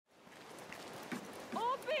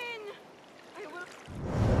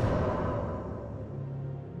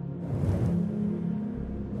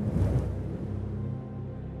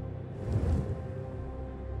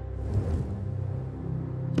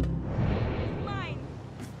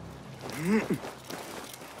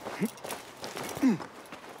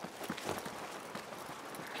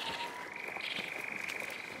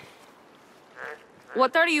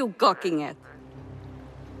What are you gawking at?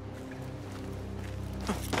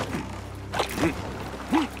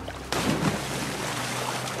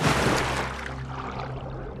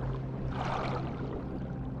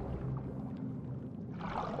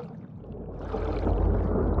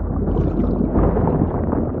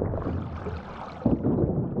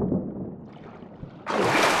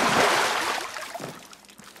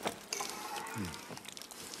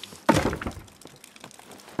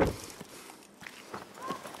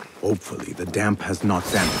 Hopefully, the damp has not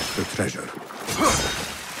damaged the treasure.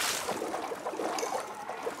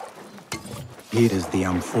 Here is the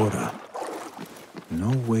amphora.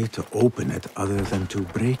 No way to open it other than to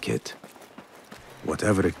break it.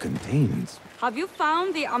 Whatever it contains. Have you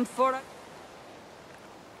found the amphora?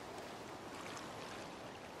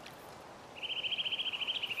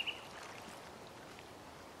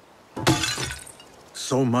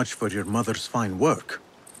 So much for your mother's fine work.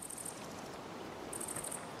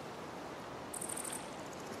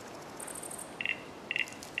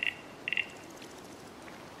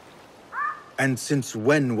 And since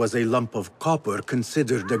when was a lump of copper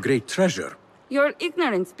considered a great treasure? Your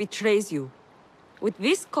ignorance betrays you. With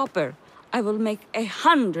this copper, I will make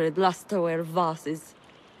 100 lusterware vases.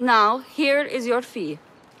 Now, here is your fee.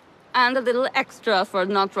 And a little extra for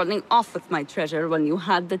not running off with my treasure when you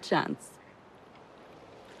had the chance.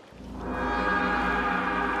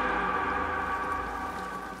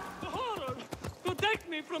 The horror! Protect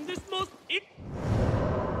me from this most...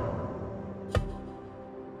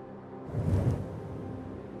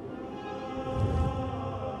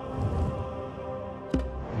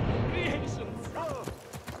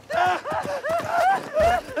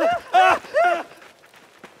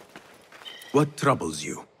 What troubles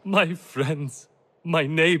you? My friends, my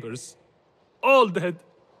neighbors, all dead.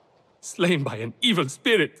 Slain by an evil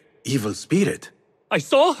spirit. Evil spirit? I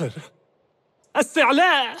saw her. A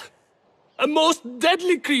Sa'la! A most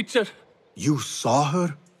deadly creature. You saw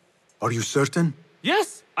her? Are you certain?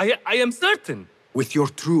 Yes, I am certain. With your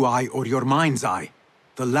true eye or your mind's eye?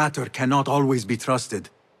 The latter cannot always be trusted.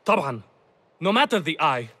 طبعا. No matter the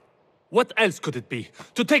eye. What else could it be?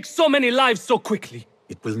 To take so many lives so quickly?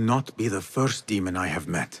 It will not be the first demon I have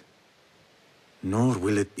met. Nor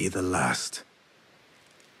will it be the last.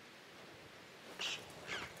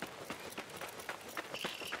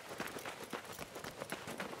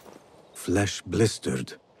 Flesh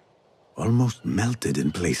blistered, almost melted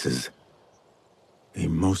in places. A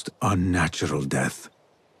most unnatural death.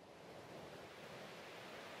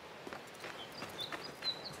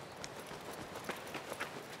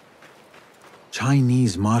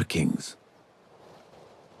 Chinese markings.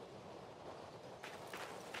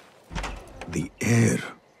 The air.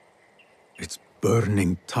 Its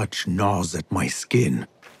burning touch gnaws at my skin.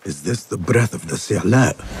 Is this the breath of the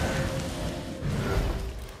Sa'la?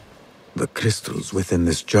 The crystals within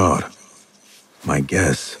this jar. My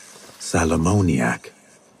guess, salomoniac.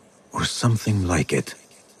 Or something like it.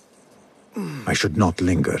 I should not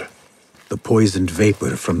linger. The poisoned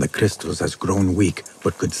vapor from the crystals has grown weak,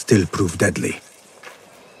 but could still prove deadly.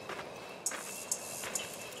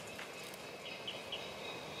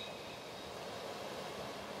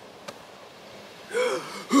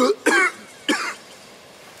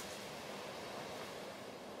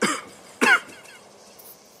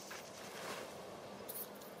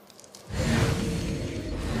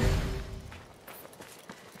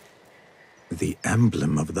 The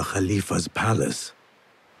emblem of the Khalifa's palace.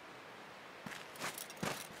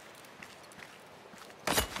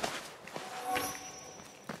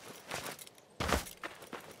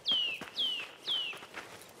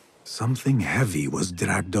 Something heavy was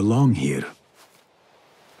dragged along here.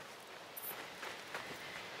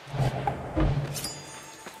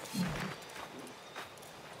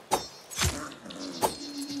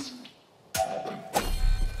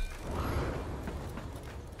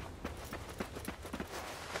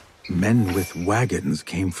 Men with wagons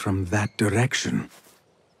came from that direction.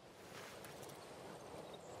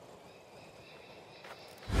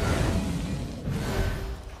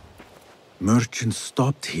 Merchants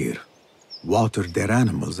stopped here, watered their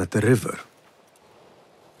animals at the river.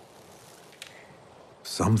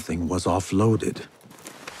 Something was offloaded.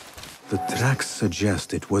 The tracks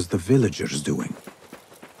suggest it was the villagers' doing.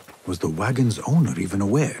 Was the wagon's owner even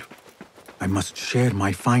aware? I must share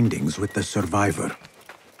my findings with the survivor.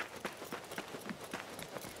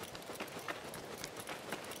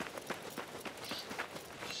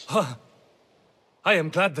 I am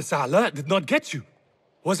glad the Sa'la did not get you.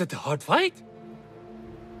 Was it a hard fight?